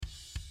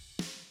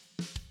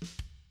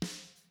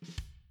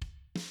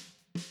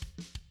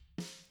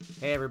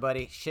Hey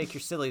everybody, shake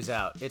your sillies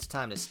out. It's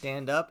time to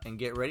stand up and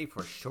get ready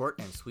for short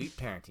and sweet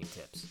parenting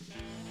tips.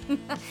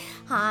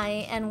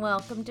 Hi, and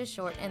welcome to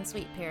Short and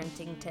Sweet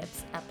Parenting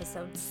Tips,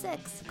 Episode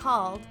 6,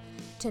 called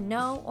To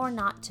Know or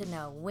Not to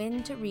Know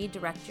When to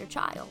Redirect Your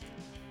Child.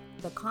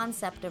 The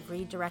concept of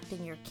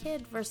redirecting your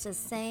kid versus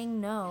saying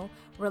no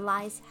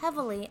relies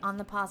heavily on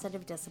the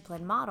positive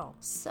discipline model.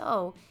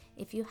 So,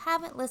 if you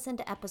haven't listened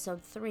to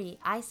Episode 3,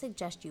 I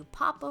suggest you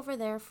pop over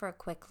there for a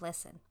quick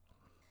listen.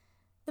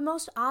 The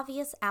most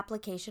obvious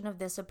application of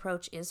this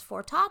approach is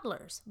for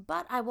toddlers,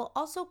 but I will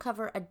also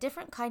cover a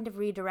different kind of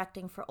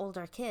redirecting for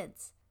older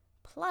kids.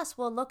 Plus,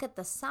 we'll look at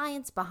the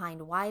science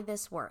behind why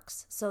this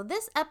works, so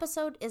this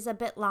episode is a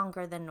bit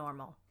longer than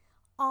normal.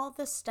 All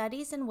the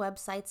studies and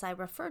websites I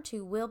refer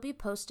to will be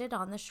posted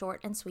on the Short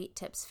and Sweet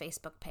Tips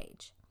Facebook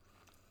page.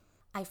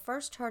 I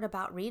first heard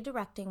about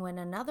redirecting when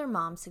another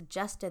mom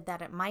suggested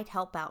that it might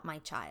help out my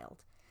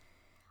child.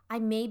 I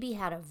maybe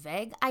had a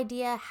vague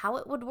idea how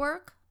it would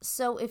work,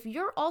 so if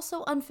you're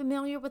also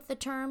unfamiliar with the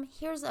term,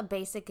 here's a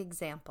basic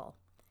example.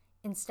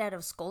 Instead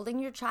of scolding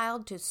your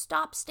child to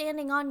stop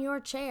standing on your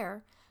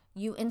chair,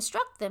 you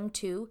instruct them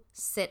to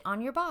sit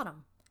on your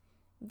bottom.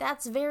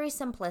 That's very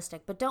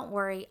simplistic, but don't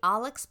worry,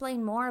 I'll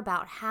explain more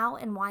about how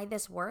and why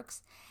this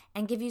works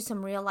and give you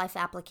some real-life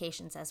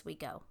applications as we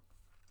go.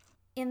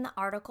 In the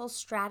article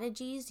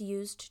Strategies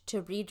Used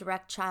to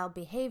Redirect Child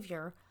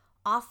Behavior,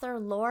 author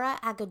Laura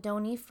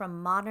Agadoni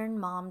from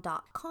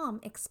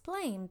modernmom.com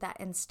explained that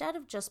instead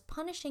of just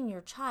punishing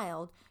your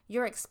child,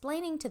 you're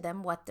explaining to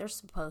them what they're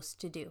supposed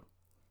to do.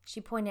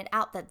 She pointed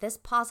out that this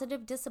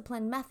positive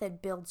discipline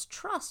method builds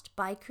trust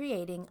by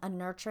creating a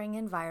nurturing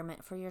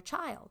environment for your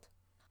child.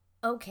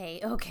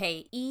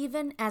 Okay,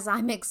 even as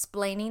I'm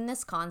explaining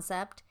this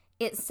concept,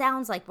 it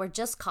sounds like we're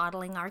just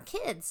coddling our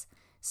kids,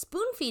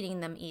 spoon-feeding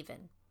them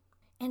even.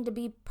 And to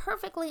be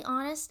perfectly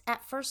honest,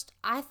 at first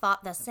I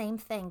thought the same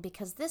thing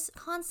because this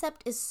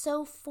concept is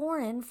so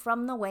foreign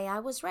from the way I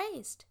was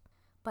raised.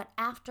 But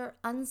after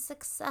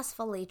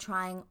unsuccessfully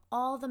trying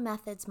all the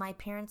methods my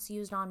parents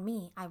used on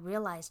me, I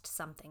realized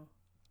something.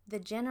 The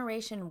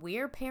generation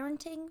we're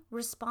parenting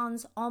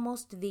responds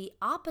almost the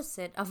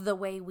opposite of the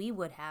way we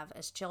would have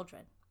as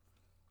children.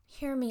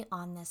 Hear me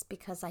on this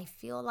because I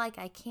feel like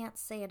I can't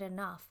say it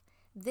enough.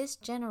 This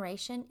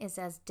generation is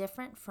as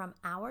different from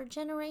our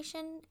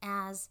generation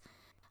as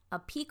a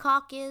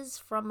peacock is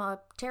from a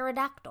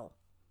pterodactyl.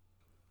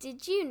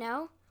 Did you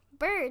know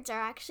birds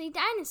are actually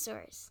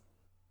dinosaurs?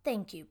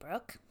 Thank you,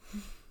 Brooke.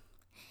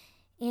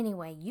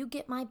 Anyway, you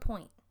get my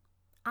point.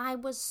 I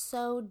was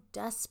so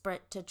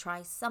desperate to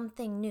try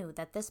something new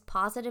that this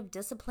positive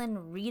discipline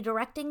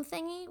redirecting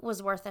thingy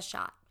was worth a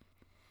shot.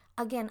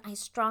 Again, I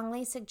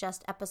strongly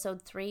suggest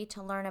episode 3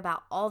 to learn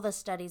about all the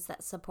studies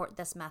that support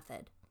this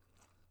method.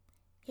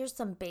 Here's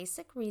some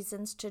basic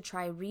reasons to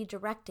try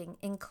redirecting,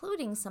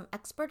 including some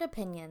expert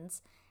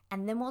opinions,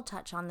 and then we'll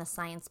touch on the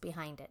science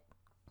behind it.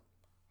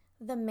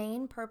 The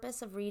main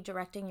purpose of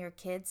redirecting your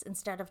kids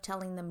instead of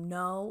telling them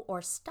no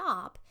or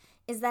stop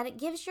is that it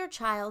gives your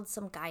child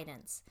some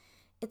guidance.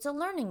 It's a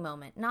learning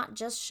moment, not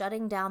just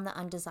shutting down the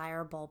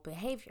undesirable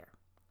behavior.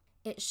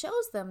 It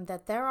shows them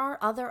that there are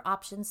other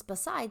options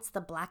besides the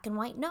black and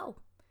white no.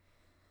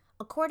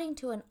 According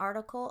to an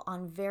article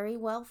on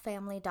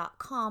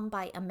verywellfamily.com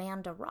by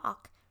Amanda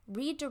Rock,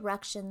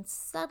 redirection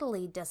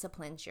subtly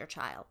disciplines your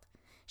child.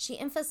 She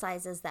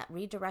emphasizes that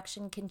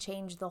redirection can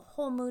change the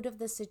whole mood of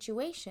the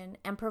situation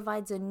and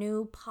provides a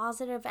new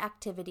positive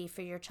activity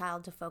for your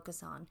child to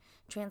focus on,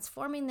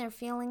 transforming their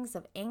feelings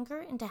of anger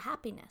into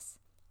happiness.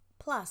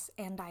 Plus,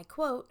 and I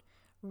quote,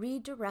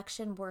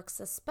 redirection works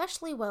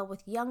especially well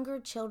with younger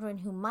children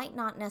who might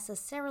not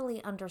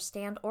necessarily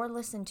understand or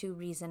listen to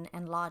reason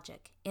and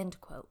logic,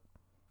 end quote.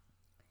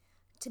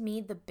 To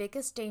me, the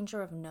biggest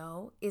danger of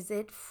no is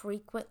it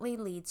frequently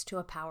leads to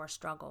a power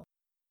struggle.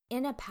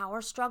 In a power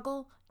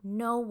struggle,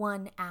 no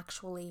one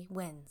actually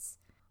wins.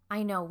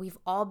 I know we've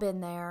all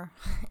been there.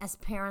 As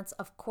parents,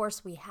 of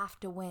course we have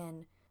to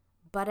win,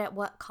 but at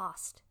what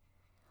cost?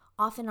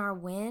 Often our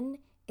win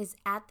is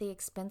at the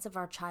expense of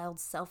our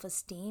child's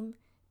self-esteem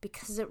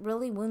because it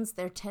really wounds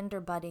their tender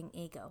budding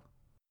ego.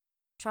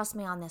 Trust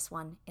me on this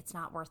one, it's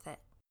not worth it.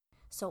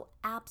 So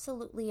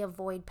absolutely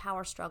avoid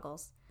power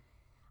struggles.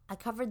 I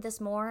covered this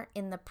more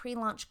in the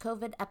pre-launch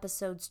COVID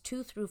episodes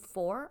 2 through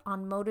 4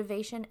 on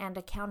motivation and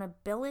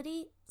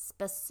accountability,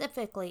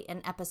 specifically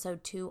in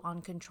episode 2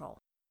 on control.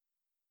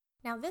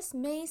 Now, this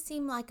may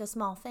seem like a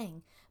small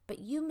thing, but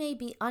you may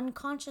be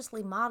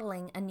unconsciously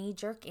modeling a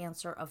knee-jerk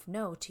answer of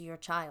no to your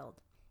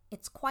child.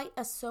 It's quite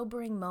a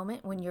sobering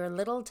moment when your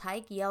little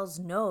tyke yells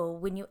no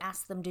when you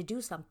ask them to do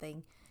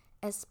something,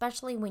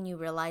 especially when you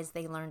realize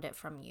they learned it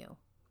from you.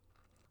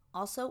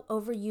 Also,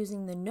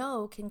 overusing the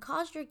no can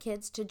cause your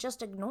kids to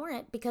just ignore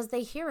it because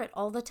they hear it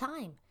all the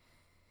time.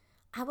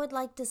 I would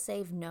like to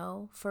save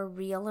no for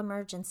real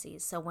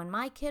emergencies, so when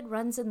my kid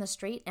runs in the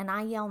street and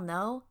I yell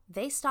no,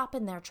 they stop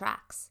in their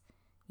tracks.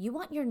 You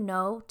want your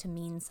no to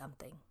mean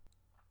something.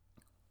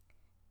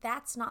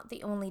 That's not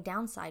the only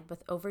downside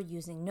with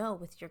overusing no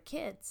with your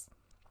kids.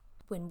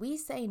 When we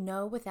say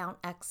no without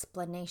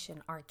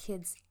explanation, our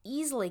kids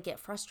easily get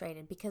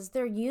frustrated because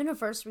their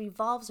universe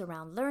revolves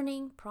around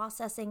learning,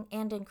 processing,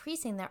 and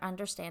increasing their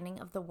understanding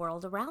of the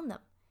world around them.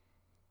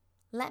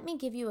 Let me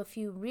give you a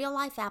few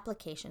real-life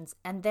applications,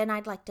 and then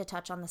I'd like to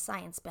touch on the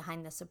science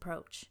behind this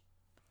approach.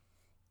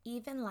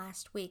 Even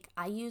last week,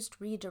 I used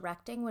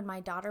redirecting when my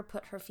daughter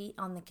put her feet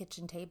on the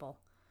kitchen table.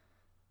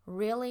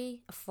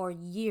 Really, for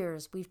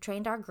years, we've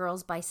trained our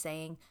girls by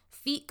saying,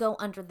 feet go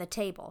under the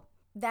table.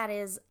 That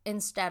is,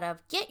 instead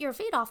of, get your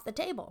feet off the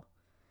table.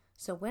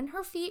 So when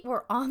her feet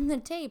were on the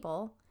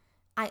table,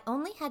 I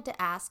only had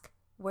to ask,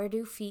 where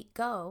do feet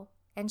go?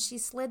 And she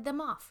slid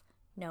them off.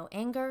 No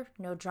anger,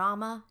 no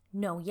drama,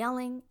 no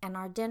yelling, and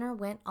our dinner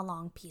went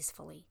along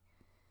peacefully.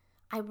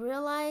 I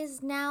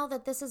realize now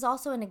that this is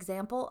also an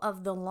example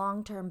of the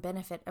long-term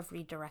benefit of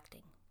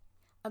redirecting.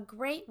 A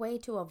great way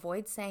to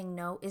avoid saying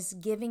no is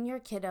giving your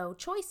kiddo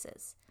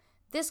choices.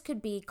 This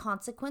could be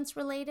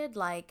consequence-related,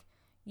 like,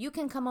 you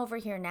can come over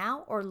here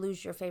now or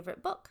lose your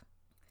favorite book.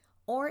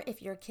 Or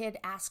if your kid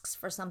asks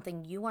for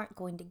something you aren't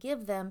going to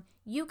give them,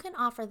 you can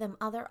offer them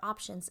other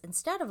options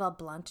instead of a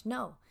blunt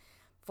no.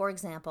 For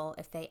example,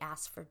 if they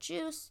ask for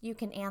juice, you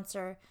can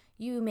answer,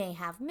 you may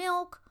have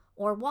milk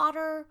or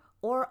water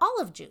or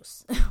olive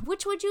juice.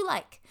 Which would you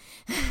like?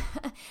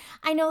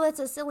 I know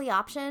that's a silly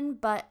option,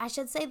 but I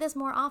should say this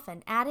more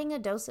often. Adding a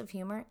dose of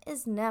humor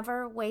is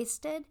never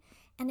wasted,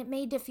 and it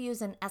may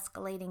diffuse an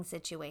escalating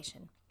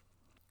situation.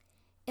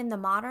 In the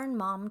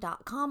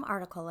modernmom.com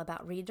article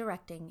about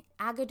redirecting,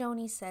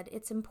 Agadoni said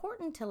it's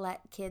important to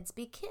let kids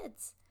be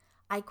kids.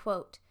 I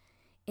quote,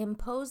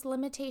 impose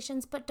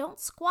limitations but don't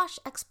squash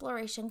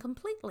exploration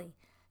completely.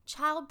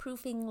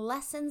 Child-proofing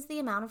lessens the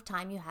amount of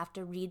time you have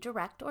to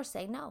redirect or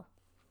say no.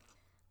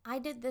 I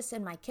did this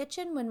in my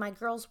kitchen when my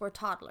girls were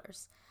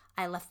toddlers.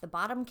 I left the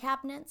bottom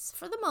cabinets,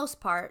 for the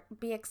most part,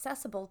 be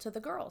accessible to the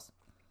girls.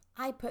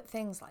 I put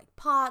things like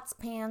pots,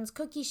 pans,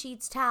 cookie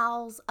sheets,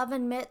 towels,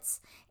 oven mitts,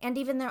 and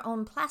even their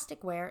own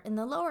plasticware in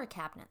the lower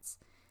cabinets.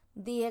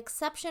 The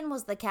exception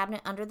was the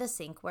cabinet under the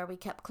sink where we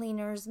kept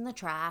cleaners and the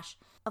trash.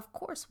 Of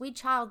course, we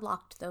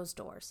child-locked those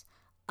doors.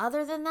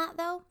 Other than that,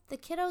 though, the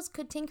kiddos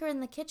could tinker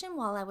in the kitchen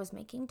while I was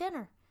making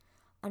dinner.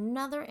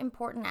 Another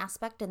important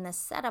aspect in this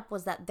setup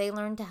was that they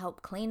learned to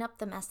help clean up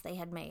the mess they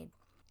had made.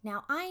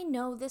 Now, I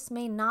know this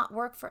may not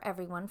work for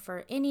everyone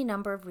for any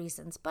number of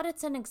reasons, but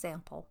it's an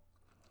example.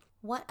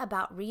 What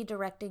about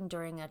redirecting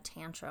during a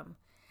tantrum?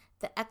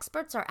 The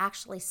experts are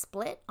actually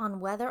split on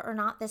whether or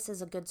not this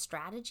is a good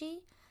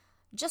strategy.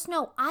 Just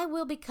know I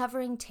will be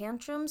covering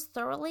tantrums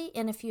thoroughly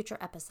in a future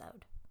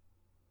episode.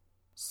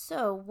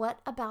 So,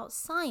 what about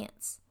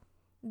science?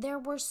 There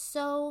were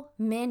so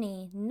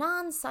many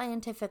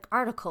non-scientific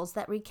articles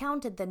that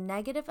recounted the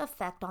negative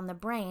effect on the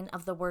brain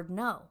of the word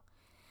no.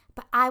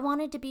 But I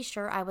wanted to be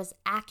sure I was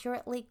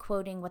accurately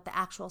quoting what the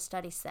actual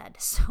study said,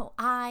 so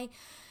I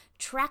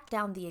tracked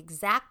down the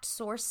exact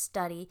source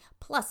study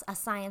plus a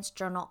Science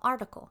Journal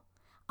article.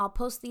 I'll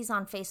post these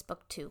on Facebook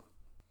too.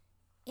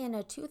 In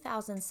a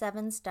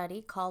 2007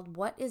 study called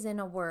What is in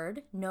a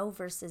Word, No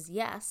versus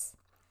Yes,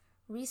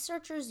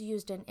 researchers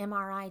used an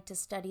MRI to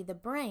study the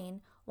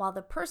brain while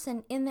the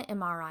person in the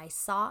MRI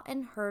saw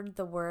and heard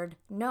the word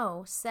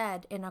no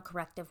said in a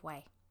corrective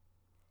way.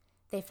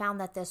 They found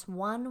that this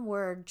one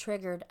word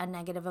triggered a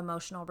negative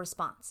emotional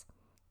response.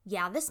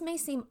 Yeah, this may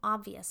seem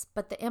obvious,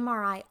 but the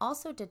MRI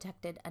also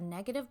detected a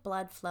negative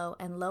blood flow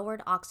and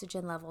lowered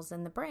oxygen levels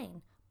in the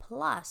brain.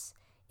 Plus,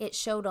 it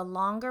showed a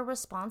longer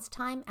response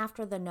time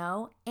after the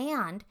no,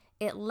 and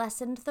it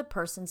lessened the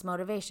person's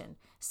motivation.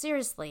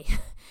 Seriously,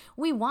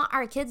 we want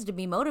our kids to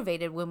be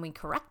motivated when we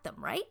correct them,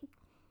 right?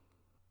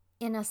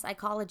 In a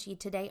Psychology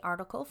Today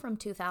article from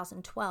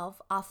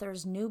 2012,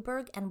 authors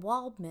Newberg and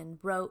Waldman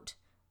wrote,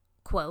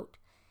 quote,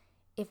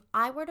 if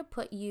I were to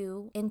put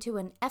you into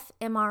an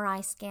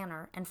fMRI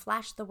scanner and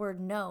flash the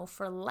word no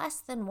for less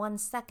than 1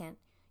 second,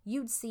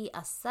 you'd see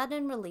a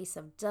sudden release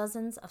of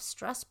dozens of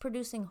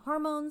stress-producing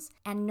hormones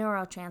and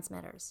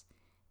neurotransmitters.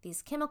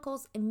 These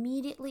chemicals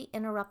immediately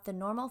interrupt the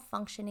normal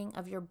functioning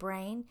of your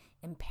brain,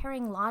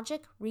 impairing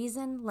logic,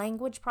 reason,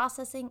 language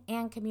processing,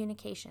 and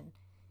communication.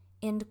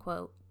 End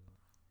quote.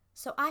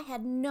 So I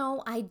had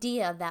no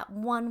idea that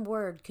one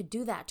word could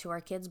do that to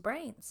our kids'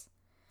 brains.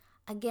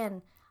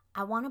 Again,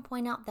 I want to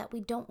point out that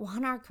we don't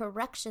want our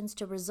corrections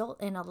to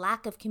result in a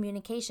lack of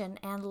communication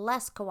and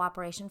less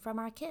cooperation from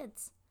our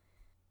kids.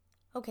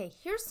 Okay,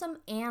 here's some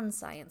and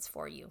science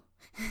for you.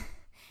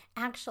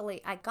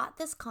 Actually, I got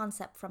this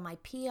concept from my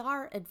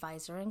PR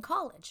advisor in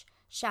college.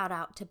 Shout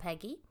out to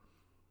Peggy.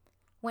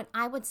 When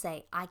I would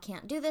say, I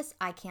can't do this,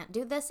 I can't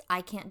do this, I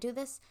can't do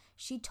this,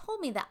 she told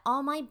me that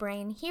all my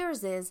brain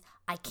hears is,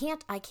 I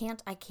can't, I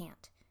can't, I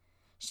can't.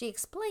 She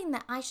explained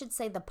that I should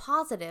say the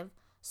positive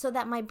so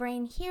that my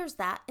brain hears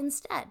that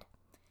instead.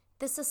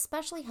 This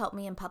especially helped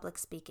me in public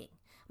speaking.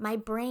 My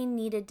brain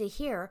needed to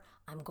hear,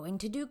 I'm going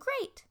to do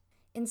great,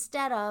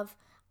 instead of,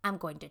 I'm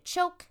going to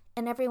choke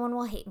and everyone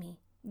will hate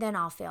me. Then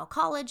I'll fail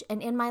college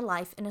and end my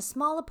life in a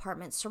small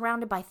apartment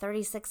surrounded by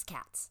 36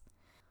 cats.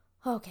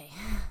 Okay,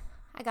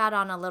 I got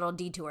on a little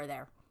detour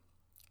there.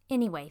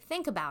 Anyway,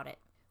 think about it.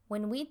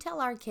 When we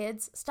tell our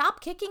kids,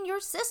 stop kicking your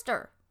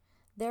sister,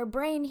 their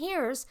brain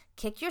hears,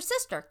 kick your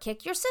sister,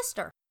 kick your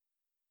sister.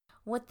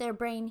 What their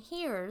brain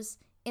hears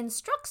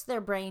instructs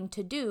their brain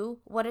to do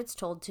what it's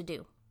told to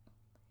do.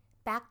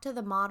 Back to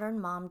the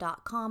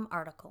modernmom.com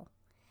article.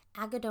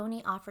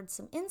 Agadoni offered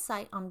some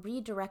insight on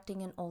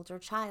redirecting an older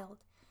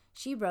child.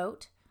 She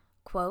wrote,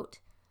 quote,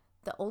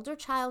 "The older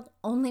child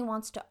only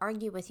wants to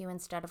argue with you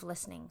instead of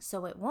listening,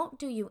 so it won't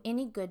do you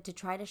any good to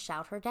try to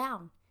shout her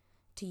down.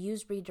 To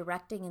use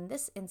redirecting in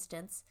this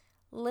instance,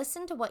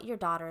 listen to what your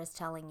daughter is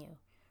telling you.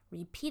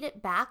 Repeat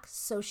it back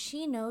so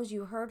she knows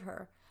you heard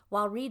her,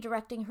 while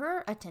redirecting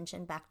her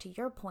attention back to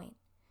your point.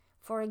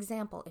 For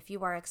example, if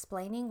you are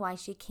explaining why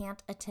she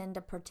can't attend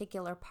a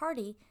particular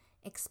party,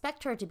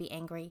 expect her to be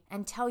angry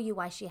and tell you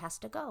why she has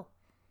to go.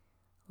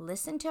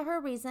 Listen to her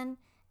reason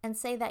and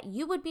say that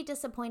you would be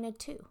disappointed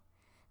too.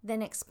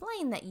 Then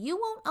explain that you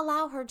won't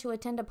allow her to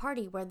attend a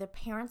party where the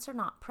parents are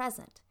not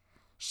present.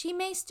 She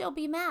may still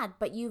be mad,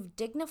 but you've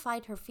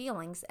dignified her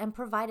feelings and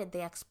provided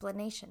the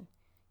explanation.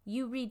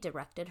 You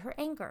redirected her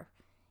anger."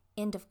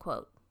 End of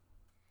quote.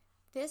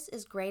 This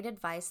is great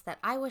advice that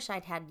I wish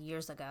I'd had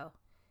years ago.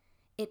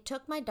 It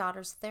took my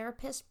daughter's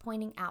therapist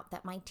pointing out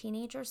that my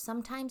teenager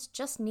sometimes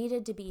just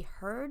needed to be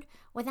heard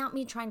without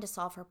me trying to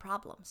solve her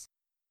problems.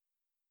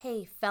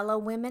 Hey, fellow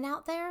women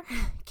out there,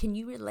 can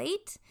you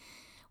relate?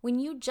 When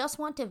you just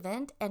want to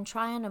vent and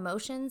try on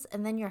emotions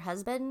and then your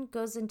husband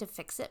goes into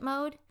fix-it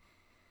mode?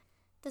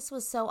 This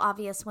was so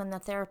obvious when the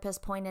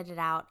therapist pointed it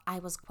out, I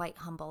was quite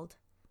humbled.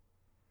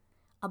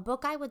 A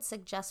book I would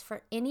suggest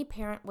for any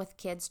parent with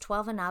kids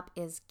 12 and up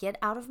is Get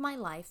Out of My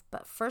Life,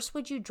 But First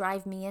Would You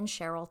Drive Me and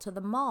Cheryl to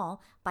the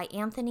Mall by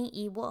Anthony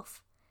E.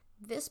 Wolfe.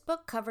 This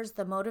book covers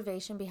the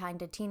motivation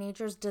behind a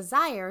teenager's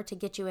desire to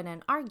get you in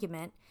an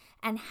argument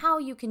and how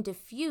you can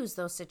diffuse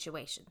those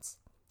situations.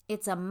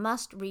 It's a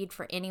must-read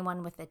for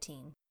anyone with a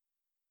teen.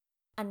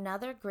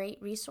 Another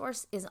great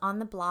resource is on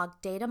the blog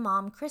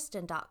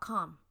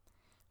datamomkristen.com.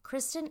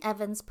 Kristen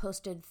Evans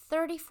posted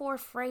 34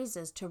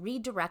 phrases to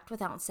redirect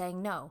without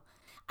saying no.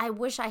 I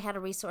wish I had a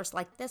resource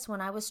like this when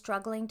I was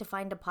struggling to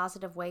find a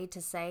positive way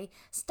to say,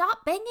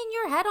 "Stop banging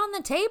your head on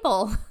the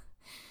table."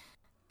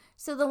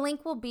 So the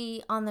link will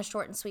be on the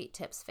Short and Sweet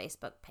Tips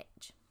Facebook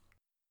page.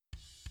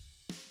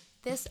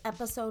 This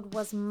episode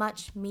was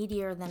much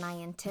meatier than I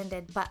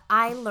intended, but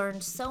I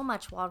learned so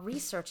much while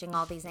researching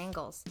all these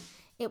angles.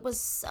 It was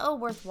so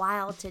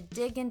worthwhile to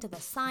dig into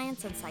the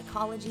science and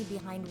psychology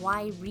behind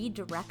why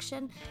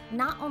redirection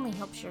not only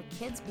helps your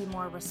kids be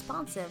more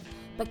responsive,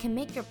 but can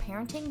make your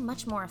parenting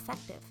much more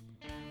effective.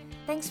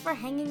 Thanks for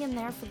hanging in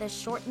there for this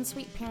short and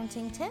sweet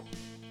parenting tip.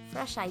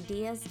 Fresh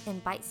ideas in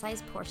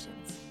bite-sized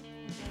portions.